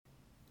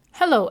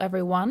Hello,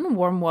 everyone.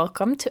 Warm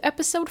welcome to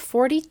episode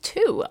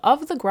 42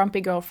 of the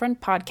Grumpy Girlfriend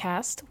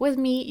podcast with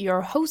me,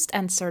 your host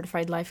and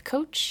certified life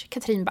coach,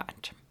 Katrin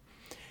Bart.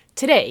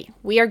 Today,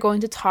 we are going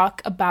to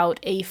talk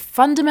about a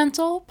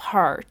fundamental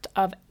part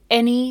of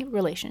any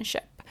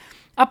relationship.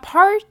 A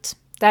part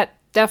that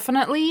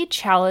definitely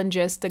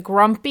challenges the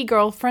grumpy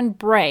girlfriend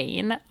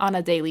brain on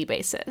a daily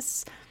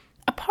basis.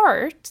 A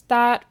part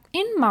that,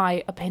 in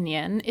my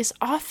opinion, is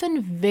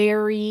often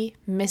very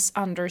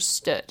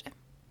misunderstood.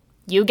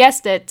 You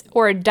guessed it,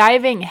 we're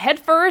diving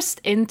headfirst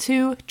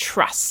into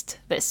trust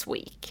this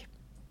week.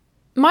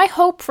 My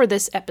hope for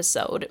this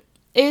episode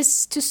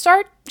is to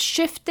start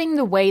shifting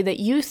the way that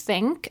you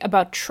think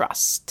about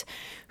trust,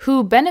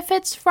 who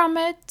benefits from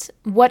it,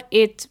 what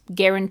it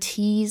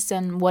guarantees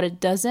and what it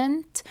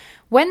doesn't,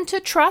 when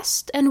to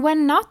trust and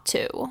when not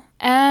to,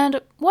 and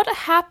what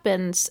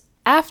happens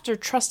after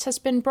trust has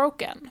been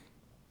broken.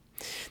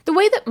 The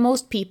way that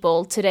most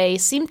people today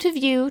seem to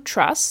view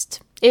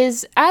trust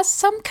is as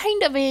some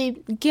kind of a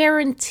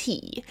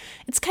guarantee.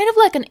 It's kind of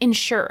like an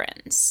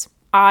insurance.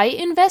 I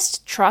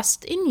invest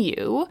trust in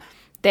you,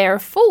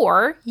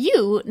 therefore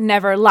you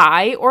never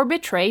lie or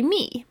betray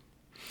me.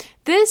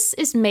 This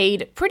is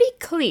made pretty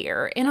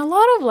clear in a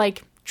lot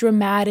of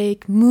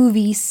dramatic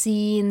movie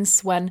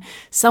scenes when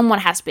someone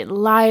has been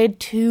lied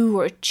to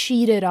or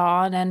cheated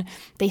on and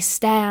they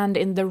stand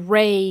in the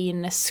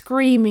rain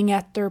screaming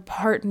at their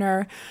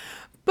partner,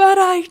 "But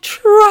I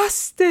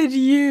trusted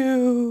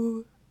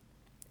you."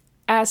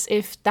 As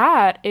if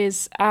that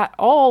is at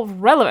all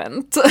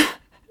relevant.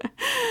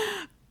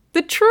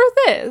 The truth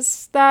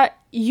is that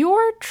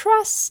your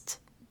trust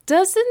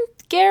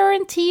doesn't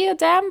guarantee a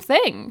damn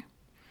thing.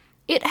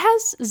 It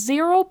has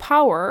zero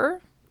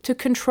power to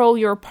control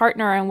your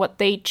partner and what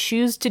they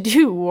choose to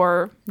do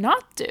or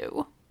not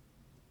do.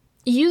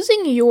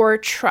 Using your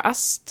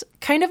trust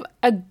kind of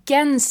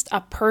against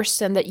a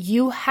person that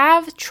you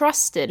have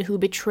trusted who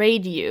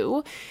betrayed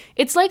you,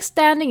 it's like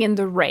standing in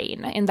the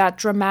rain in that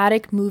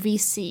dramatic movie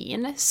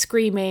scene,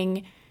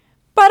 screaming,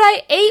 "But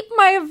I ate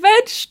my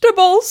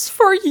vegetables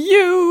for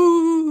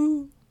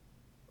you!"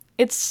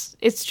 It's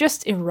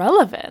just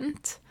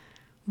irrelevant.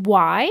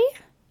 Why?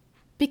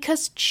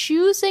 Because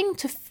choosing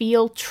to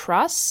feel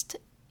trust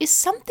is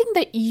something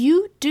that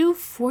you do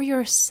for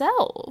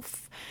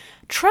yourself.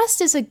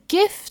 Trust is a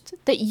gift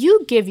that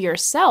you give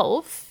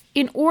yourself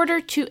in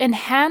order to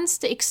enhance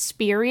the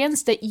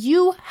experience that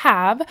you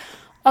have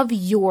of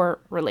your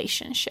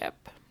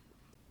relationship.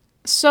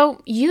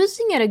 So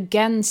using it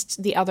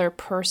against the other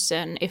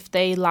person if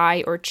they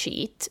lie or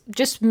cheat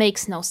just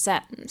makes no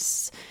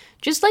sense.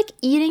 Just like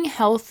eating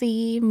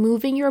healthy,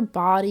 moving your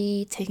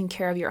body, taking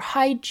care of your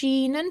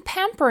hygiene, and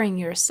pampering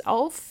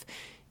yourself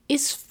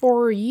is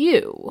for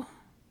you,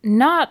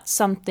 not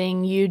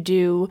something you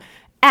do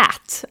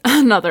at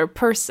another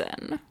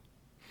person.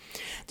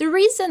 The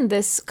reason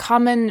this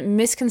common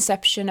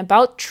misconception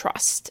about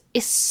trust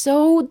is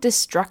so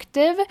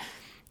destructive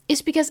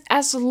is because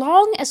as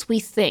long as we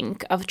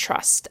think of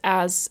trust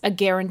as a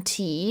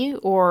guarantee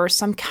or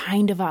some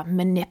kind of a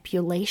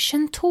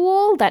manipulation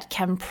tool that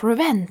can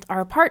prevent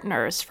our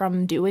partners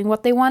from doing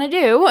what they want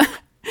to do,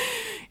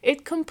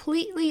 it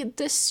completely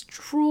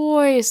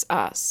destroys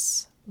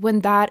us when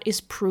that is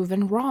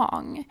proven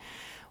wrong.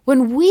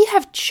 When we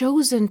have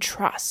chosen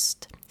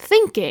trust,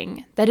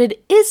 thinking that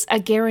it is a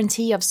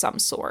guarantee of some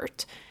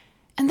sort,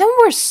 and then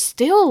we're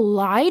still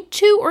lied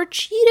to or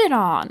cheated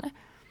on,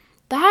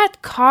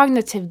 that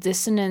cognitive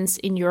dissonance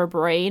in your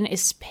brain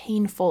is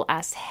painful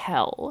as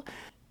hell.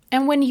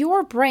 And when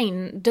your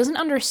brain doesn't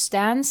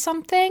understand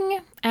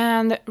something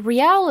and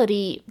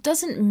reality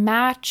doesn't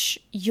match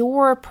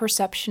your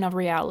perception of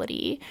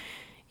reality,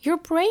 your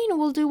brain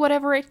will do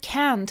whatever it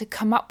can to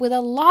come up with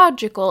a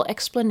logical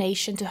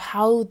explanation to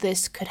how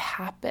this could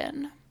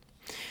happen.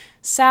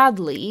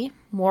 Sadly,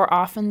 more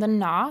often than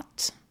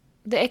not,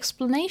 the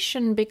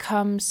explanation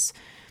becomes,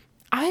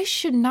 I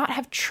should not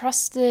have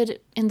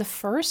trusted in the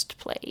first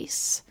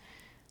place.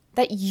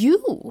 That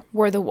you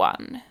were the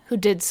one who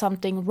did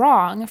something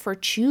wrong for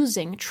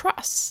choosing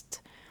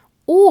trust.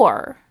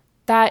 Or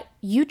that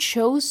you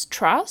chose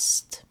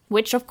trust,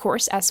 which of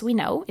course, as we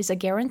know, is a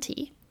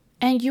guarantee,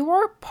 and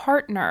your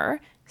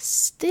partner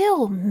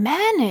still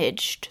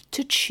managed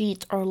to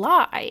cheat or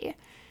lie.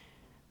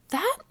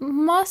 That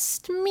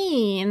must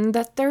mean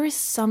that there is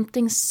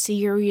something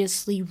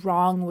seriously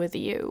wrong with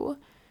you.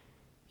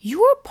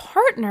 Your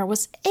partner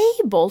was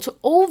able to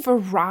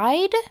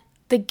override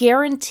the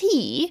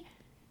guarantee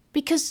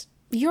because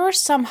you're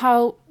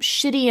somehow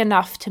shitty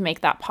enough to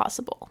make that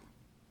possible.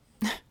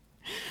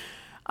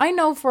 I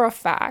know for a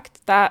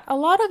fact that a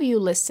lot of you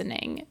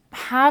listening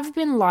have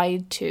been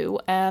lied to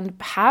and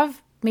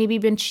have maybe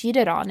been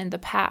cheated on in the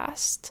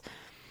past.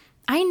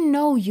 I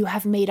know you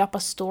have made up a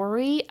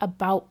story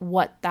about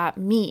what that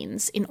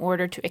means in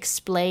order to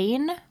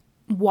explain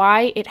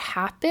why it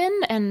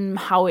happened and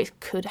how it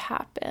could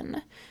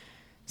happen.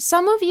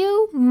 Some of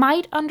you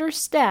might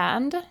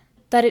understand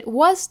that it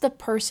was the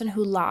person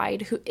who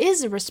lied who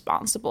is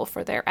responsible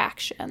for their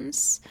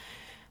actions.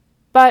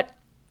 But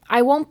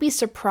I won't be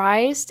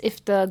surprised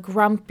if the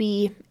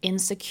grumpy,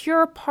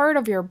 insecure part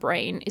of your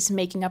brain is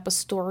making up a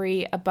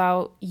story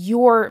about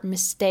your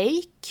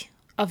mistake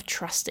of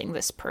trusting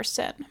this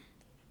person.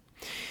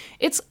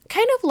 It's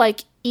kind of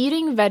like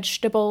eating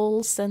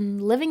vegetables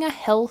and living a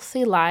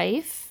healthy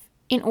life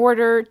in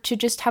order to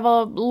just have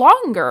a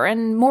longer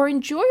and more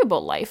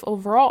enjoyable life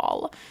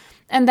overall,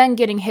 and then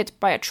getting hit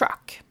by a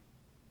truck.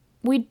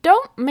 We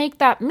don't make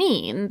that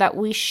mean that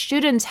we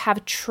shouldn't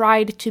have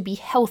tried to be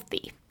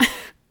healthy.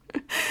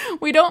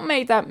 We don't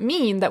make that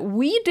mean that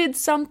we did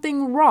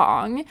something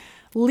wrong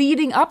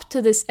leading up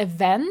to this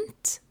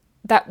event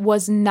that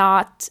was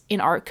not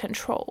in our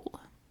control.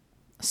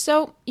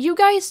 So you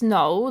guys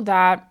know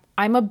that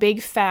I'm a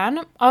big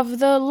fan of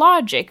the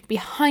logic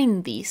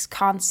behind these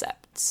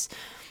concepts.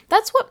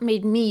 That's what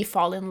made me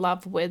fall in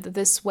love with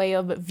this way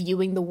of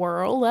viewing the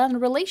world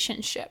and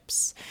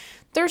relationships.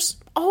 There's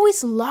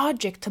always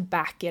logic to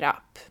back it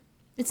up.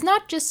 It's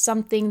not just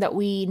something that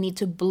we need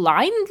to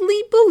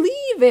blindly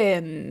believe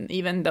in,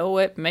 even though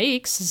it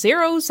makes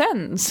zero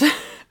sense.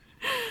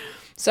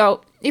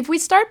 So, if we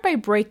start by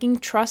breaking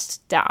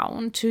trust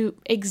down to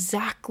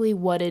exactly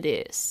what it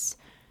is,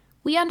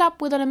 we end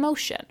up with an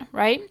emotion,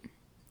 right?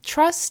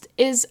 Trust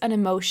is an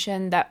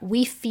emotion that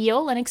we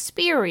feel and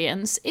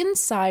experience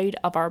inside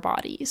of our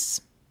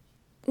bodies.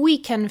 We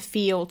can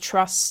feel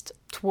trust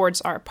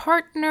towards our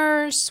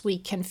partners, we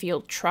can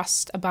feel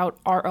trust about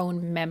our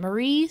own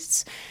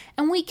memories,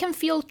 and we can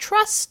feel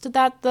trust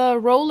that the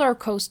roller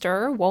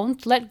coaster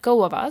won't let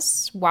go of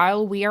us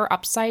while we are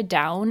upside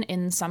down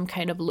in some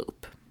kind of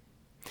loop.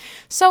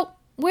 So,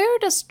 where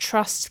does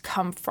trust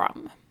come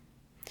from?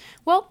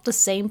 Well, the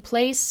same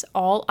place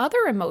all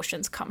other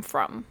emotions come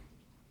from.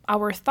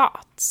 Our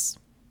thoughts.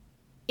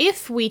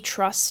 If we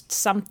trust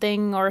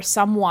something or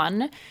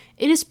someone,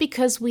 it is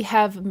because we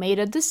have made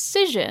a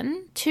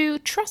decision to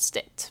trust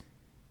it.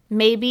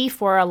 Maybe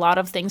for a lot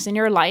of things in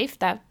your life,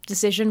 that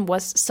decision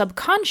was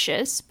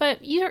subconscious,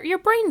 but your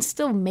brain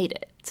still made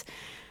it.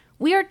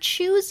 We are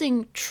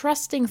choosing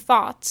trusting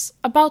thoughts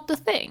about the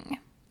thing.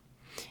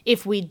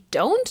 If we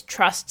don't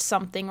trust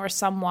something or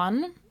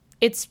someone,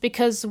 it's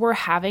because we're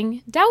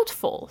having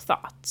doubtful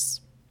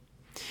thoughts.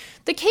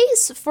 The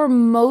case for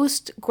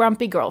most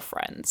grumpy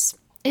girlfriends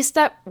is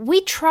that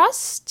we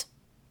trust,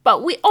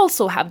 but we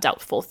also have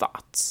doubtful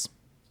thoughts.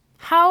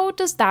 How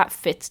does that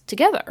fit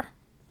together?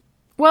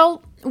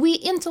 Well, we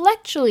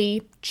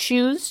intellectually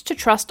choose to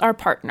trust our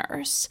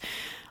partners.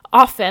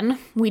 Often,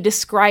 we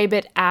describe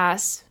it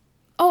as,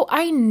 "Oh,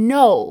 I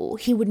know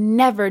he would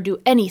never do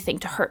anything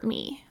to hurt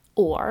me,"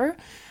 or,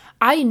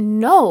 "I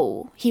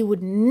know he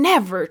would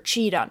never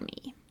cheat on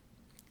me."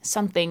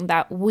 Something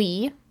that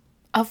we,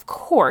 of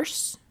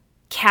course,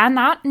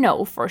 cannot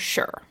know for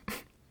sure.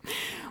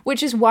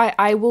 Which is why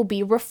I will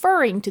be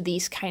referring to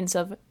these kinds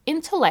of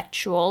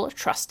intellectual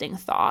trusting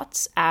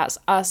thoughts as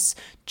us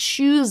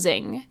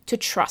choosing to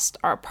trust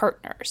our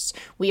partners.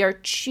 We are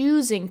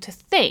choosing to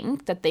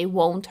think that they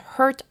won't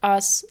hurt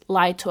us,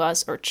 lie to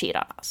us, or cheat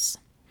on us.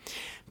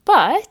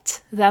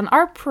 But then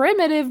our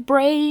primitive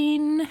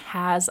brain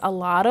has a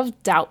lot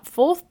of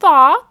doubtful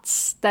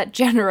thoughts that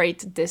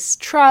generate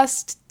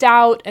distrust,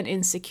 doubt, and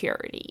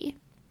insecurity.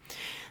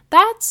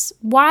 That's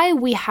why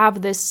we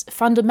have this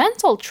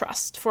fundamental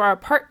trust for our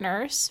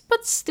partners,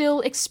 but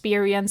still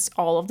experience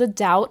all of the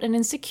doubt and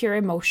insecure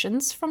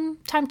emotions from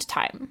time to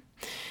time.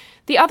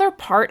 The other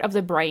part of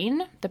the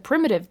brain, the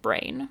primitive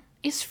brain,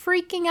 is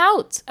freaking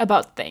out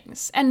about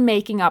things and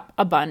making up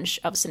a bunch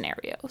of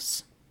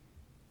scenarios.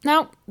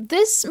 Now,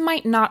 this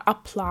might not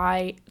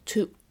apply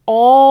to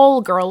all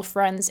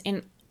girlfriends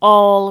in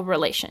all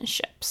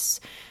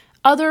relationships.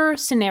 Other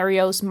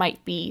scenarios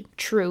might be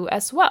true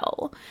as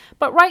well.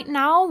 But right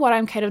now, what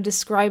I'm kind of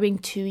describing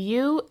to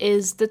you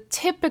is the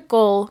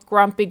typical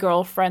grumpy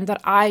girlfriend that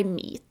I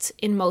meet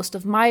in most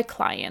of my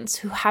clients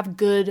who have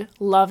good,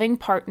 loving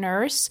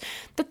partners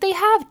that they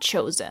have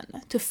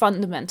chosen to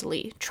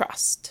fundamentally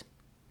trust.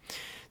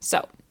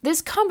 So,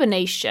 this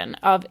combination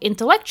of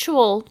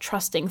intellectual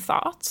trusting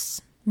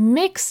thoughts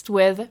mixed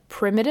with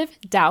primitive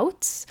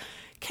doubts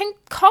can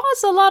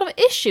cause a lot of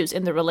issues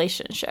in the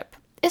relationship.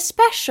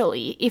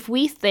 Especially if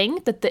we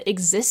think that the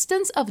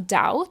existence of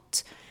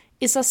doubt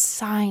is a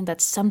sign that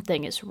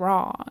something is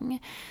wrong,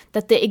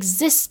 that the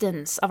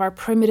existence of our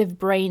primitive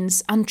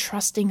brain's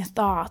untrusting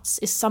thoughts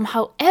is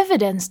somehow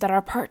evidence that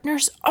our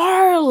partners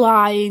are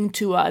lying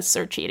to us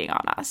or cheating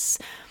on us.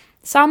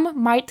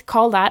 Some might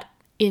call that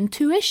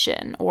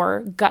intuition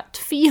or gut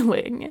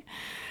feeling.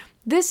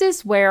 This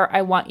is where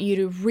I want you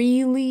to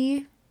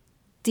really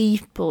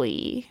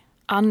deeply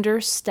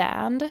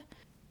understand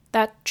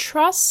that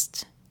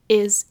trust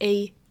is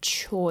a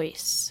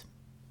choice.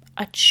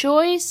 A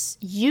choice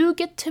you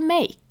get to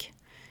make.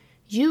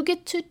 You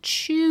get to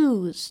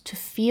choose to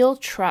feel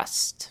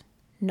trust,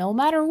 no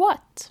matter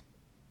what.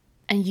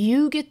 And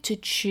you get to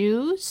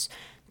choose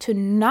to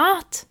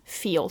not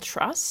feel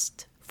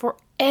trust for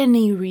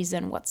any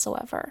reason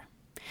whatsoever.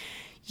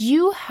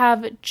 You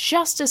have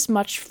just as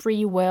much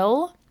free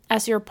will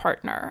as your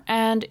partner,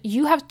 and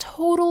you have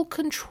total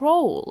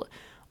control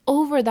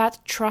over that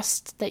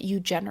trust that you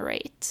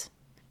generate.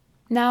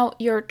 Now,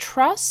 your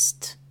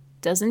trust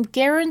doesn't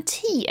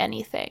guarantee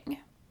anything.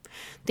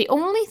 The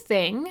only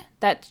thing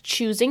that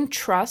choosing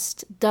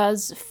trust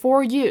does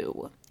for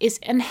you is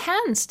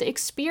enhance the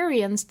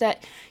experience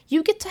that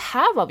you get to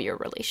have of your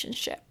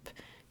relationship.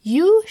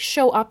 You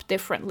show up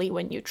differently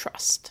when you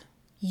trust.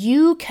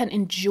 You can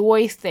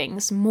enjoy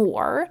things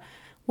more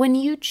when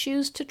you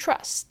choose to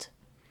trust.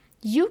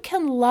 You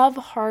can love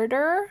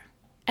harder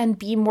and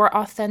be more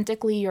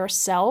authentically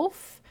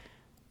yourself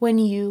when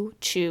you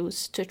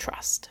choose to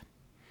trust.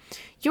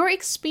 Your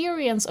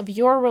experience of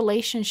your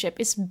relationship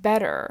is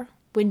better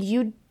when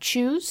you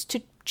choose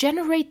to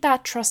generate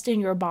that trust in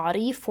your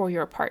body for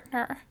your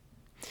partner.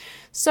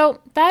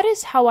 So that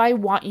is how I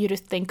want you to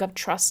think of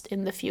trust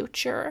in the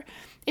future.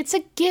 It's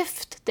a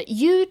gift that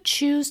you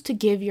choose to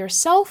give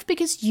yourself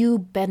because you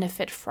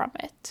benefit from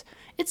it.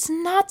 It's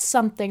not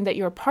something that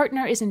your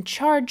partner is in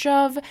charge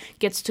of,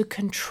 gets to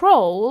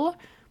control,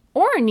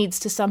 or needs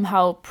to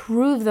somehow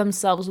prove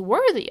themselves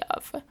worthy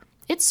of.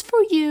 It's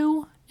for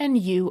you and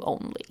you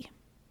only.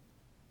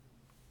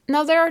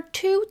 Now, there are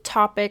two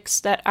topics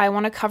that I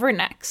want to cover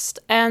next,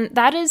 and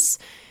that is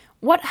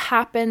what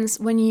happens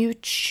when you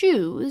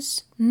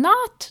choose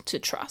not to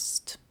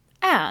trust,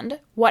 and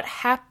what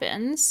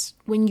happens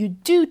when you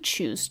do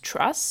choose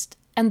trust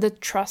and the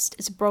trust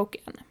is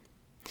broken.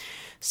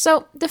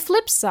 So, the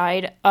flip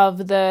side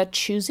of the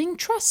choosing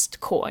trust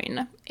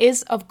coin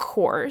is, of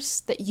course,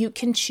 that you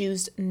can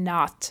choose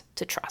not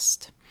to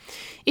trust.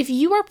 If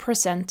you are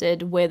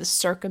presented with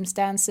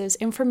circumstances,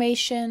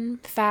 information,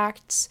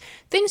 facts,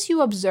 things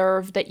you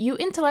observe that you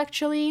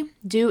intellectually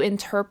do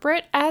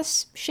interpret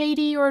as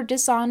shady or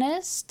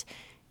dishonest,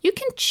 you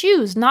can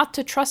choose not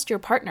to trust your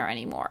partner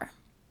anymore.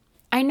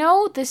 I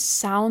know this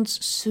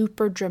sounds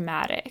super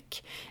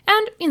dramatic,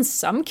 and in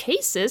some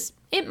cases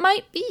it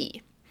might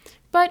be,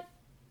 but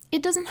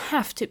it doesn't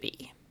have to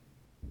be.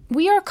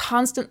 We are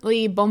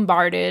constantly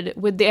bombarded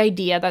with the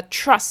idea that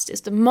trust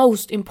is the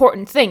most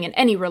important thing in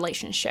any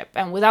relationship,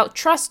 and without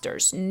trust,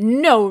 there's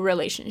no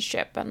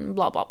relationship, and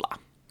blah, blah, blah.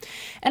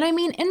 And I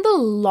mean, in the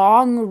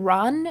long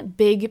run,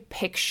 big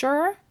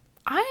picture,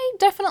 I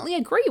definitely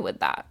agree with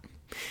that.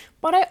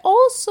 But I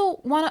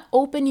also want to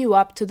open you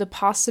up to the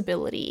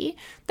possibility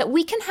that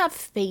we can have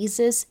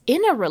phases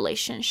in a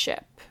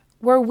relationship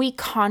where we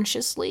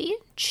consciously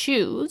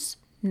choose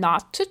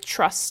not to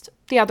trust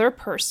the other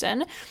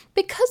person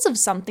because of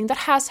something that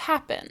has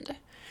happened.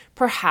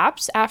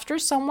 Perhaps after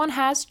someone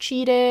has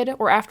cheated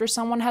or after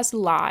someone has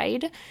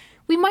lied,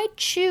 we might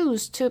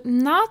choose to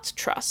not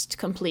trust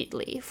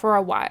completely for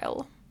a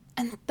while.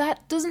 And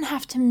that doesn't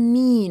have to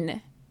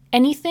mean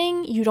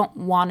anything you don't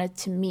want it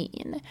to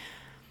mean.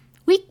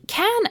 We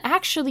can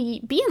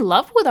actually be in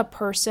love with a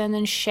person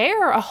and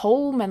share a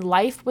home and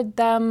life with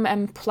them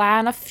and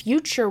plan a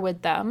future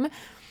with them,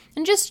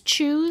 and just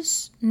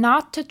choose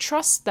not to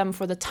trust them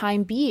for the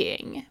time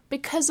being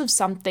because of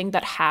something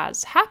that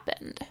has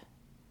happened.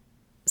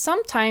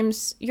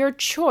 Sometimes your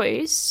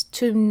choice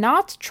to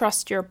not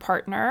trust your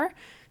partner,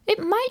 it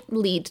might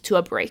lead to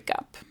a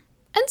breakup,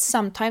 and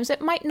sometimes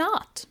it might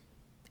not.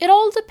 It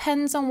all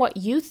depends on what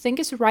you think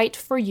is right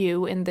for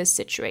you in this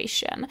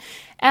situation,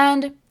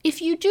 and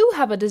if you do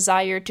have a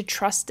desire to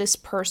trust this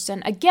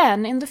person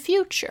again in the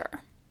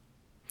future.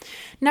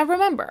 Now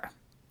remember,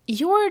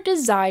 your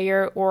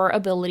desire or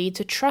ability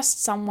to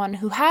trust someone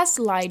who has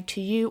lied to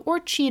you or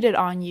cheated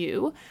on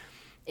you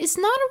is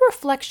not a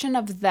reflection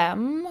of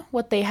them,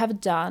 what they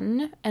have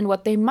done, and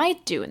what they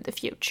might do in the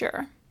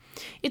future.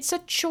 It's a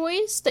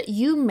choice that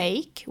you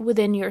make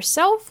within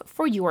yourself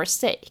for your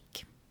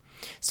sake.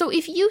 So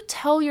if you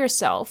tell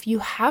yourself you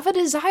have a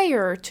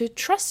desire to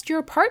trust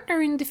your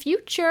partner in the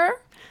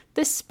future,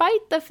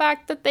 despite the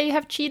fact that they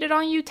have cheated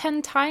on you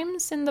 10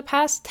 times in the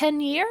past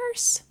 10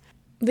 years,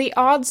 the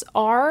odds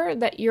are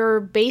that you're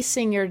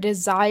basing your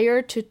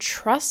desire to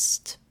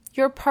trust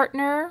your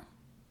partner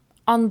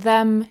on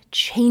them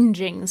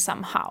changing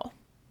somehow,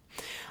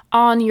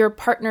 on your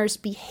partner's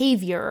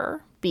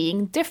behavior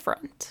being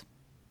different.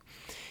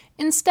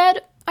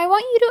 Instead, I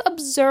want you to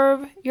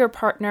observe your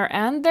partner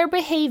and their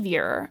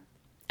behavior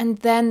and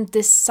then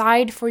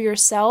decide for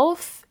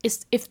yourself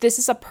if this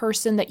is a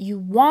person that you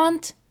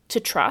want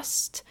to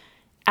trust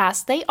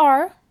as they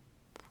are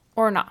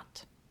or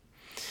not.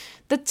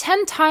 The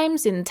 10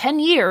 times in 10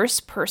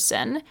 years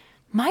person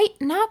might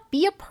not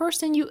be a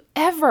person you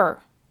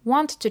ever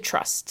want to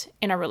trust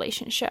in a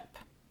relationship.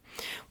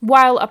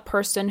 While a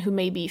person who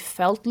maybe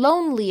felt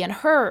lonely and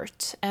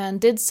hurt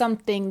and did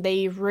something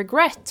they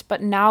regret,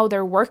 but now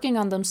they're working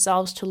on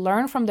themselves to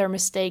learn from their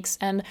mistakes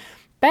and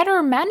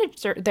better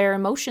manage their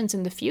emotions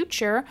in the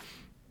future,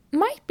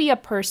 might be a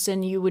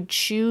person you would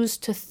choose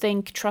to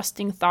think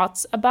trusting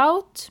thoughts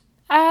about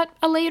at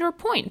a later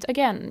point,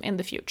 again, in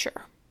the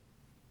future.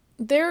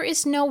 There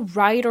is no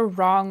right or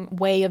wrong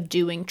way of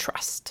doing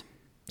trust,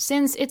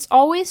 since it's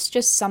always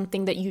just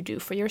something that you do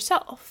for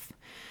yourself.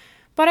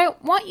 But I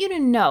want you to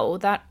know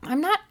that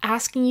I'm not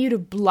asking you to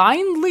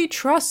blindly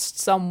trust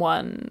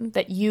someone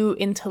that you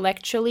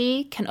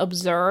intellectually can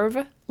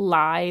observe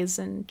lies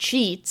and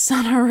cheats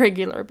on a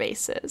regular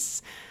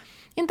basis.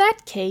 In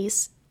that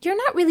case, you're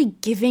not really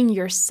giving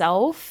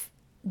yourself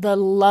the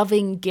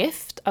loving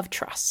gift of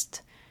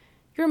trust.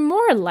 You're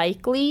more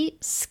likely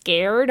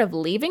scared of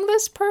leaving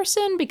this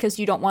person because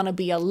you don't want to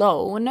be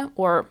alone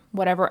or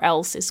whatever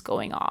else is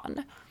going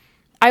on.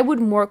 I would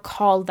more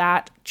call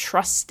that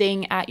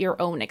trusting at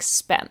your own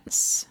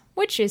expense,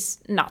 which is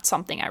not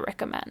something I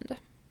recommend.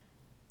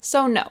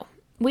 So no,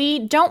 we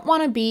don't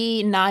want to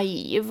be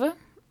naive,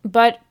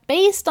 but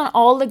based on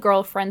all the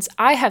girlfriends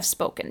I have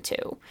spoken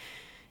to,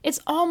 it's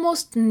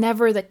almost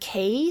never the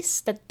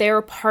case that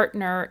their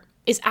partner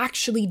is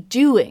actually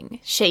doing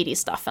shady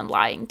stuff and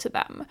lying to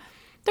them.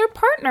 Their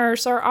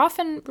partners are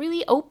often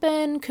really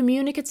open,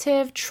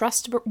 communicative,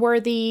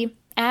 trustworthy,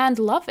 and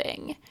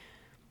loving.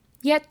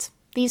 Yet,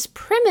 these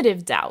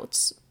primitive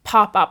doubts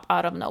pop up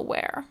out of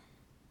nowhere.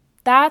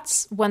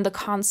 That's when the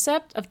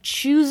concept of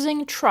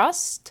choosing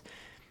trust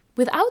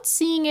without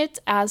seeing it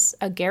as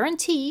a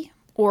guarantee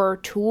or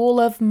tool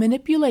of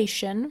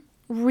manipulation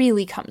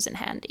really comes in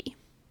handy.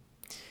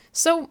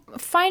 So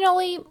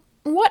finally,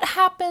 what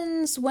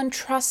happens when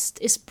trust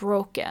is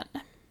broken?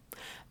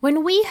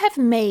 When we have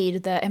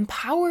made the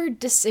empowered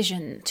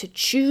decision to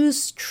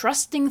choose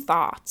trusting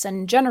thoughts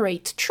and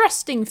generate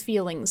trusting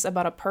feelings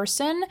about a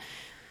person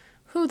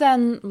who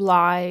then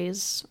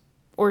lies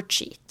or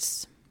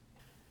cheats.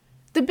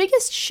 The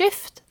biggest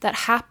shift that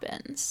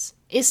happens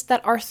is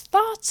that our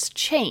thoughts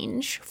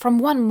change from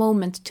one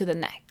moment to the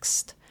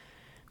next.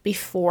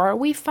 Before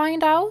we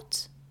find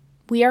out,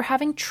 we are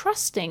having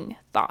trusting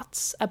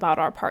thoughts about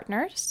our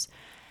partners.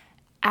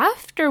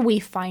 After we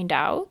find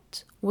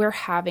out, we're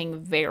having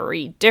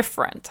very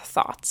different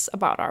thoughts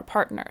about our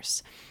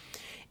partners.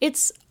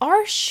 It's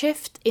our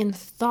shift in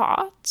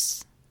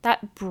thoughts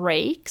that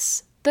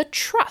breaks the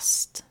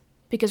trust.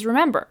 Because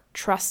remember,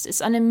 trust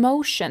is an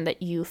emotion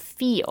that you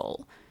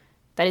feel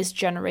that is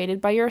generated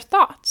by your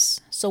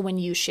thoughts. So when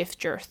you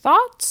shift your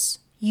thoughts,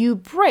 you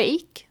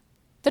break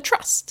the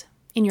trust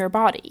in your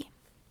body.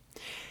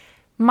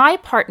 My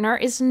partner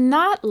is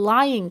not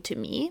lying to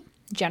me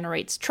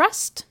generates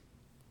trust.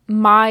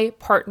 My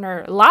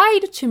partner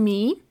lied to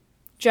me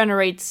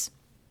generates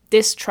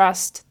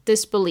distrust,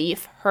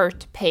 disbelief,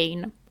 hurt,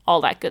 pain,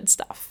 all that good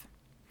stuff.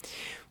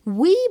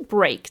 We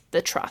break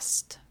the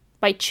trust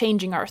by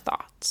changing our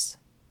thoughts.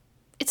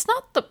 It's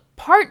not the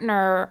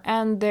partner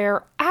and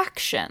their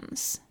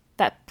actions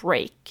that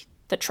break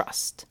the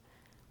trust.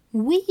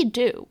 We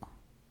do.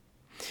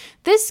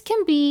 This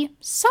can be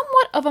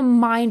somewhat of a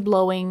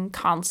mind-blowing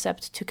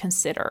concept to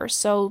consider,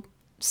 so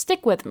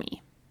stick with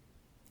me.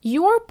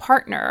 Your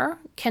partner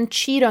can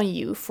cheat on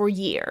you for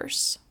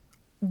years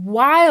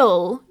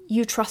while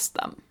you trust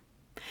them.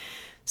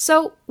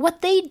 So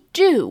what they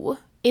do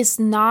is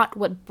not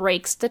what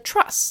breaks the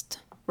trust,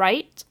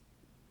 right?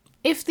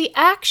 If the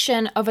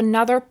action of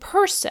another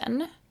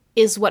person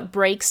is what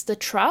breaks the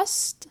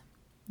trust,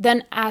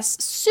 then as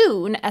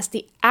soon as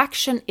the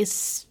action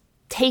is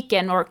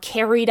taken or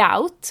carried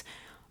out,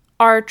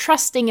 our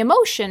trusting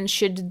emotion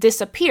should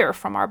disappear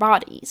from our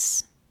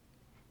bodies.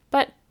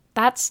 But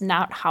that's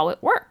not how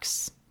it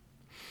works.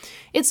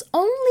 It's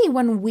only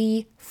when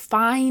we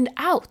find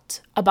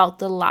out about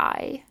the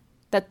lie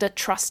that the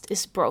trust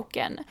is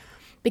broken,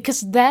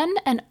 because then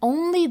and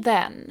only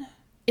then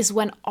is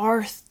when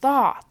our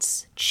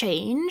thoughts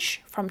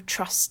change from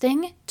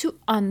trusting to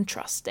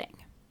untrusting.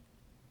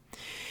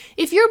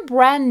 If you're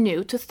brand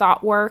new to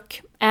thought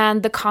work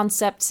and the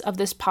concepts of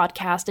this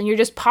podcast, and you're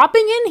just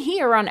popping in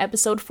here on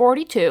episode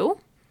 42,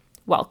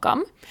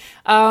 welcome.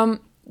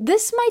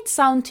 This might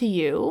sound to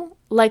you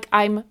like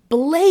I'm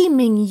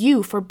blaming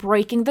you for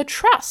breaking the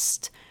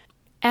trust,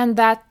 and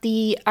that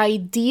the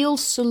ideal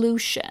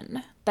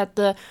solution that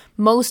the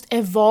most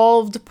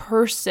evolved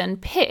person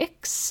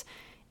picks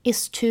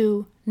is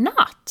to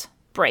not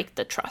break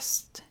the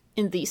trust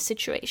in these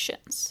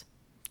situations,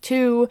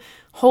 to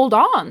hold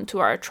on to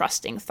our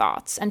trusting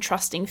thoughts and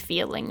trusting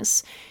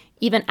feelings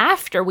even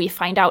after we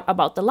find out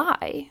about the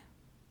lie.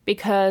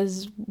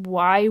 Because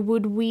why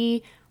would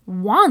we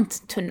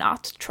want to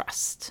not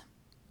trust?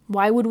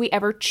 Why would we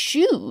ever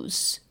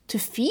choose to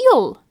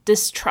feel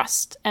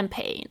distrust and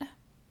pain?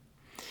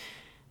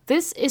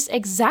 This is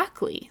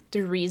exactly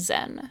the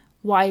reason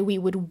why we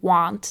would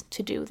want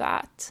to do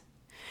that.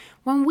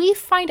 When we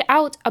find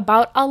out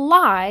about a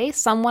lie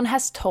someone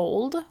has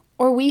told,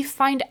 or we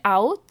find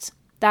out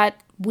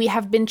that we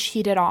have been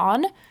cheated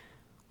on,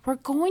 we're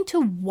going to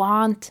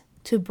want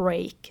to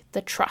break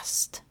the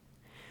trust.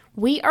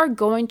 We are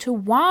going to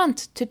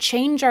want to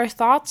change our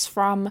thoughts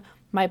from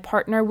my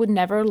partner would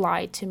never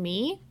lie to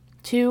me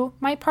to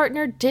my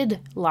partner did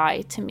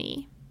lie to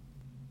me.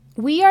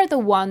 We are the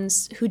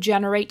ones who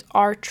generate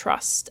our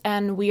trust,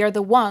 and we are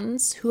the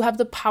ones who have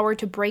the power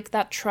to break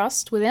that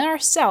trust within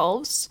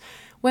ourselves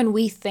when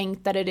we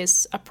think that it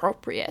is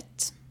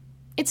appropriate.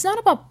 It's not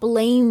about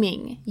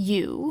blaming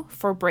you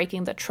for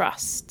breaking the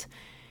trust.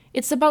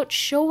 It's about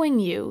showing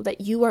you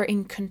that you are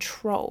in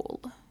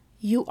control.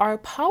 You are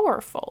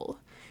powerful.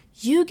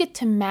 You get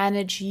to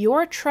manage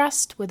your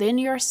trust within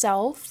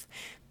yourself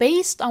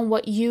based on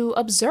what you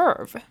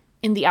observe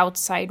in the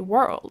outside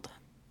world.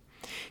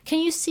 Can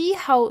you see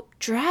how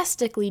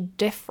drastically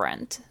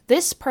different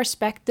this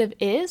perspective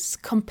is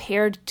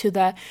compared to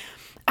the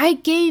 "I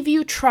gave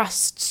you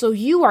trust, so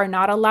you are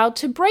not allowed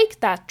to break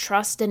that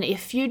trust, and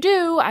if you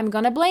do, I'm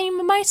gonna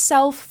blame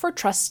myself for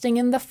trusting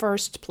in the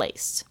first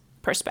place"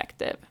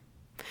 perspective?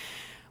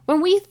 When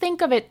we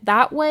think of it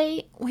that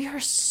way, we are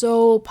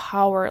so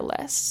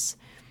powerless.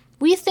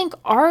 We think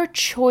our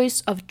choice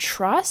of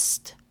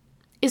trust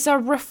is a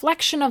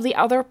reflection of the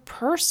other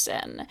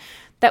person,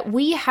 that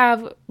we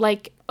have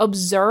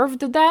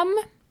observed them,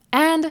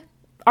 and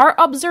our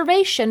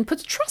observation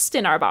puts trust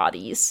in our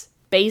bodies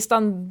based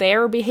on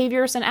their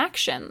behaviors and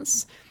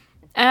actions.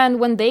 And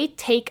when they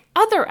take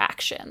other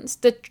actions,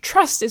 the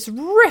trust is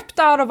ripped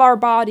out of our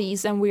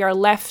bodies and we are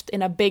left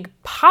in a big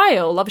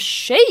pile of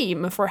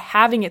shame for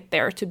having it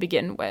there to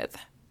begin with.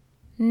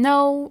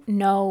 No,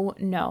 no,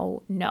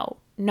 no, no,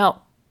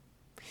 no.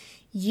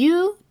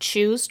 You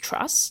choose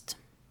trust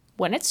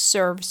when it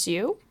serves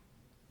you.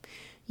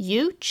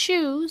 You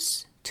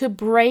choose to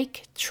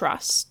break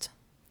trust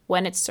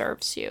when it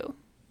serves you.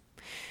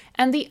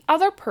 And the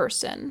other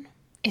person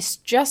is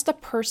just a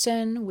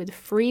person with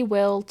free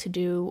will to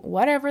do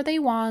whatever they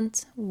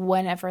want,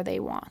 whenever they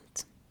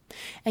want.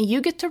 And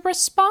you get to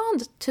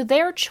respond to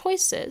their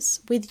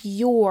choices with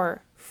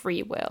your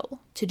free will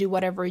to do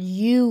whatever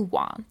you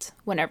want,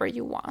 whenever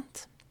you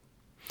want.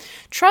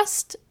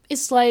 Trust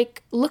is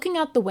like looking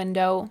out the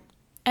window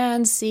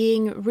and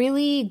seeing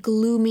really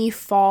gloomy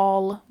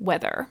fall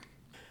weather.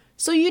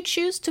 So you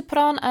choose to put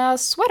on a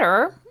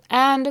sweater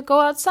and go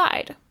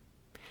outside.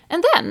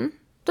 And then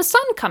the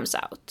sun comes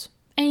out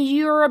and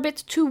you're a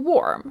bit too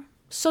warm,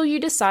 so you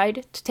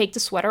decide to take the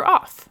sweater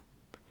off.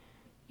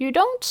 You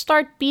don't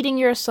start beating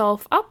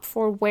yourself up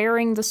for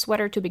wearing the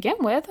sweater to begin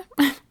with.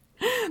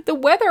 The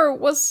weather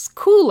was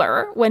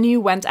cooler when you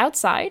went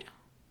outside,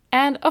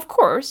 and of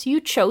course you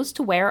chose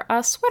to wear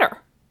a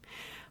sweater.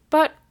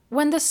 But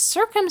when the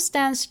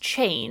circumstance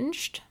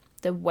changed,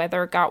 the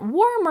weather got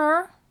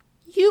warmer,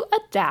 you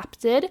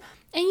adapted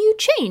and you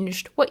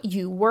changed what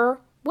you were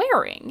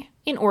wearing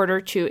in order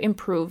to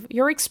improve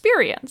your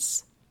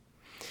experience.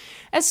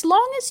 As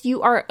long as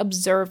you are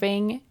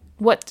observing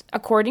what,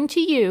 according to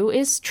you,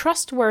 is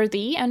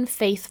trustworthy and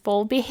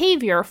faithful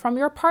behavior from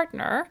your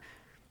partner,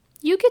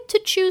 you get to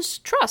choose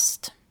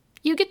trust.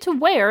 You get to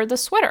wear the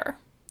sweater.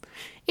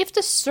 If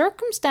the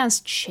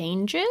circumstance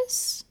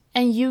changes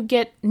and you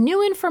get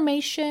new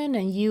information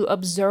and you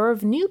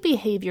observe new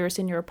behaviors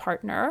in your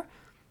partner,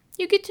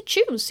 you get to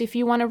choose if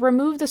you want to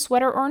remove the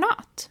sweater or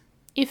not.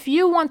 If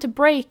you want to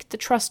break the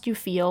trust you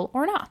feel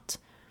or not.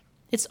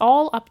 It's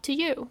all up to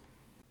you.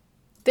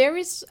 There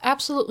is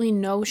absolutely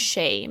no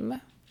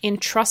shame in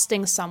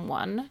trusting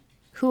someone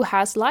who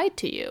has lied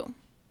to you.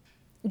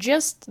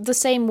 Just the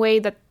same way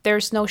that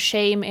there's no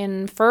shame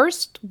in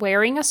first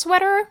wearing a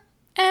sweater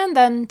and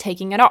then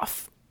taking it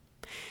off.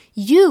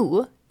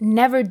 You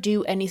never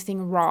do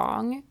anything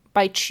wrong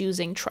by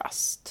choosing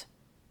trust.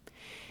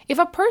 If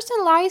a person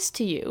lies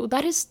to you,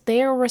 that is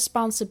their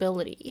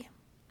responsibility.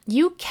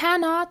 You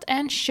cannot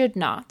and should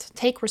not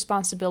take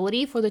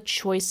responsibility for the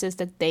choices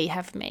that they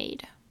have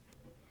made.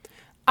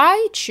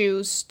 I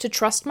choose to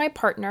trust my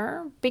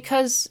partner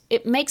because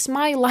it makes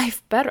my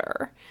life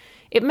better.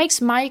 It makes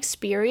my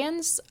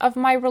experience of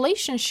my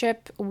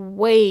relationship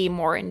way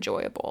more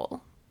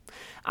enjoyable.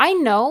 I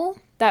know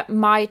that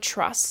my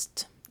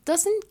trust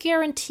doesn't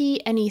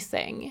guarantee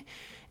anything,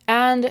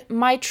 and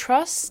my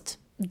trust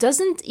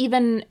doesn't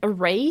even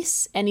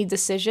erase any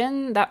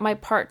decision that my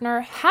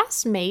partner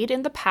has made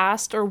in the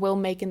past or will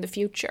make in the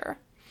future.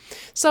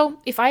 So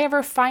if I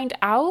ever find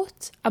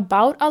out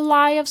about a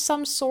lie of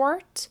some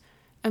sort,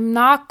 I'm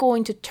not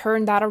going to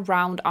turn that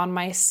around on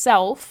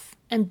myself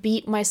and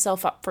beat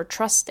myself up for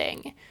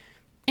trusting.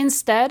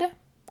 Instead,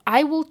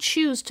 I will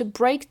choose to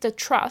break the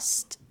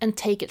trust and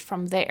take it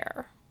from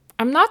there.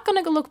 I'm not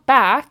going to look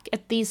back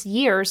at these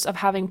years of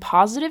having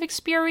positive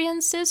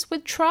experiences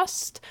with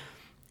trust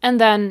and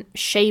then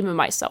shame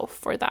myself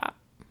for that.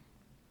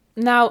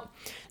 Now,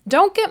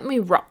 don't get me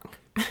wrong.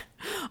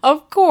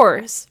 Of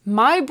course,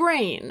 my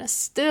brain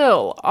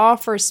still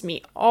offers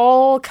me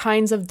all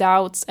kinds of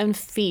doubts and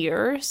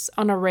fears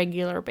on a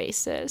regular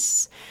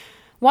basis.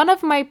 One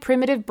of my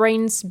primitive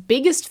brain's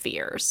biggest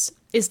fears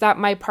is that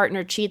my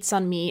partner cheats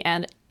on me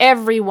and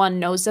everyone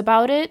knows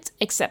about it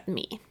except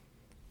me.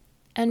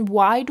 And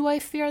why do I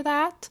fear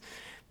that?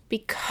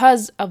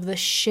 Because of the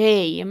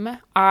shame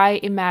I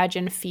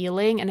imagine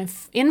feeling and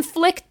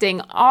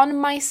inflicting on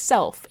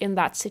myself in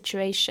that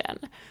situation.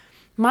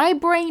 My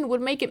brain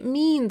would make it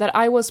mean that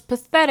I was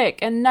pathetic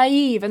and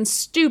naive and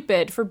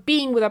stupid for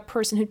being with a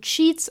person who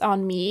cheats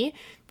on me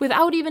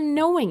without even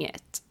knowing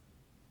it.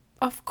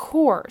 Of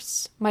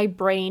course, my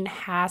brain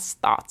has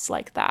thoughts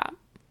like that.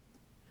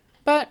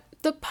 But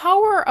the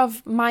power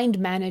of mind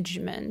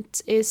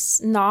management is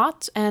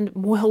not, and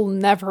will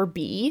never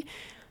be,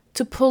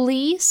 to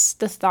police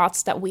the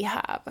thoughts that we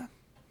have,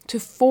 to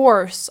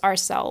force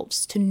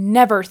ourselves to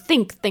never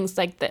think things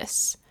like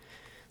this.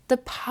 the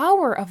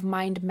power of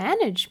mind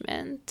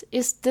management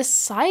is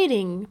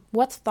deciding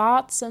what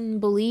thoughts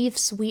and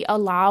beliefs we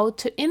allow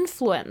to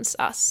influence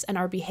us and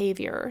our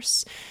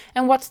behaviors,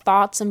 and what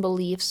thoughts and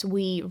beliefs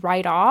we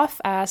write off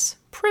as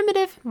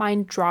primitive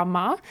mind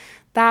drama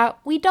that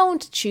we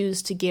don't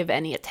choose to give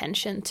any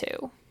attention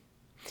to.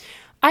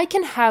 I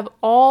can have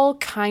all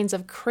kinds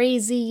of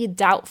crazy,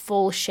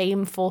 doubtful,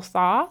 shameful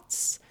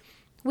thoughts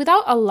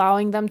without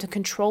allowing them to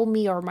control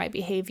me or my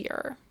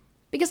behavior.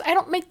 Because I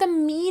don't make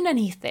them mean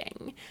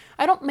anything.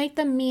 I don't make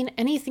them mean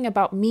anything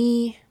about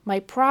me, my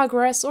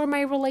progress, or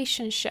my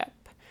relationship.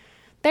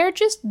 They're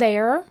just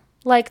there,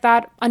 like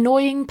that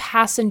annoying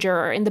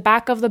passenger in the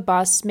back of the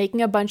bus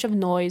making a bunch of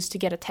noise to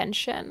get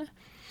attention.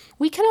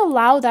 We can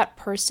allow that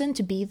person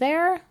to be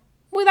there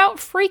without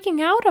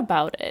freaking out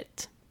about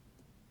it.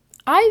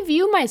 I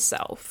view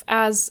myself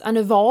as an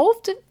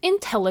evolved,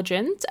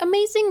 intelligent,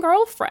 amazing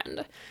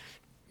girlfriend.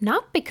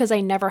 Not because I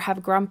never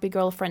have grumpy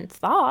girlfriend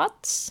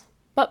thoughts,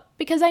 but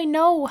because I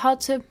know how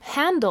to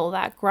handle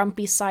that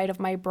grumpy side of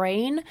my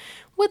brain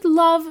with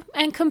love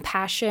and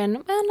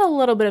compassion and a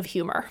little bit of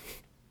humor.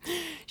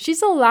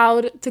 She's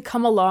allowed to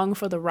come along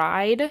for the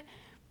ride,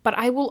 but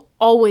I will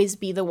always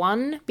be the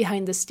one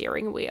behind the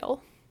steering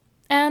wheel.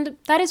 And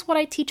that is what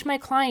I teach my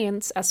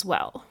clients as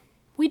well.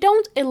 We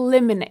don't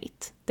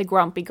eliminate the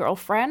grumpy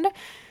girlfriend,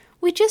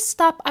 we just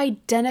stop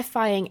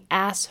identifying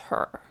as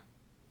her.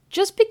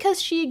 Just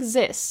because she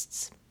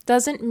exists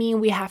doesn't mean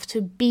we have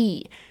to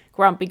be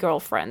grumpy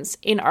girlfriends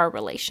in our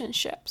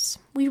relationships.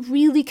 We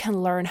really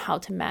can learn how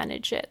to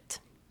manage it.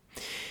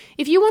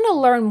 If you want to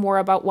learn more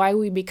about why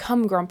we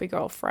become grumpy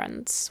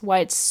girlfriends, why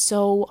it's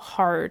so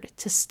hard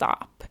to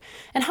stop,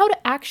 and how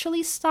to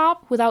actually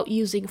stop without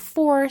using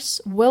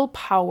force,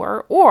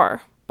 willpower,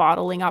 or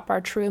bottling up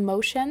our true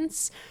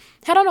emotions,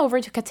 head on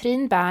over to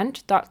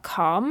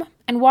katrinberndt.com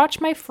and watch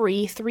my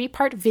free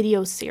 3-part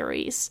video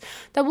series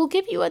that will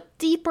give you a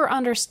deeper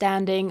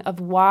understanding of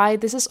why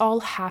this is all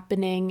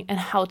happening and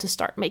how to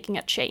start making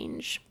a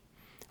change.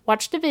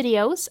 Watch the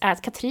videos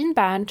at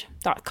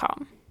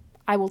katrinberndt.com.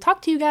 I will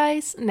talk to you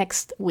guys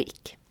next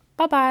week.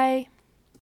 Bye-bye!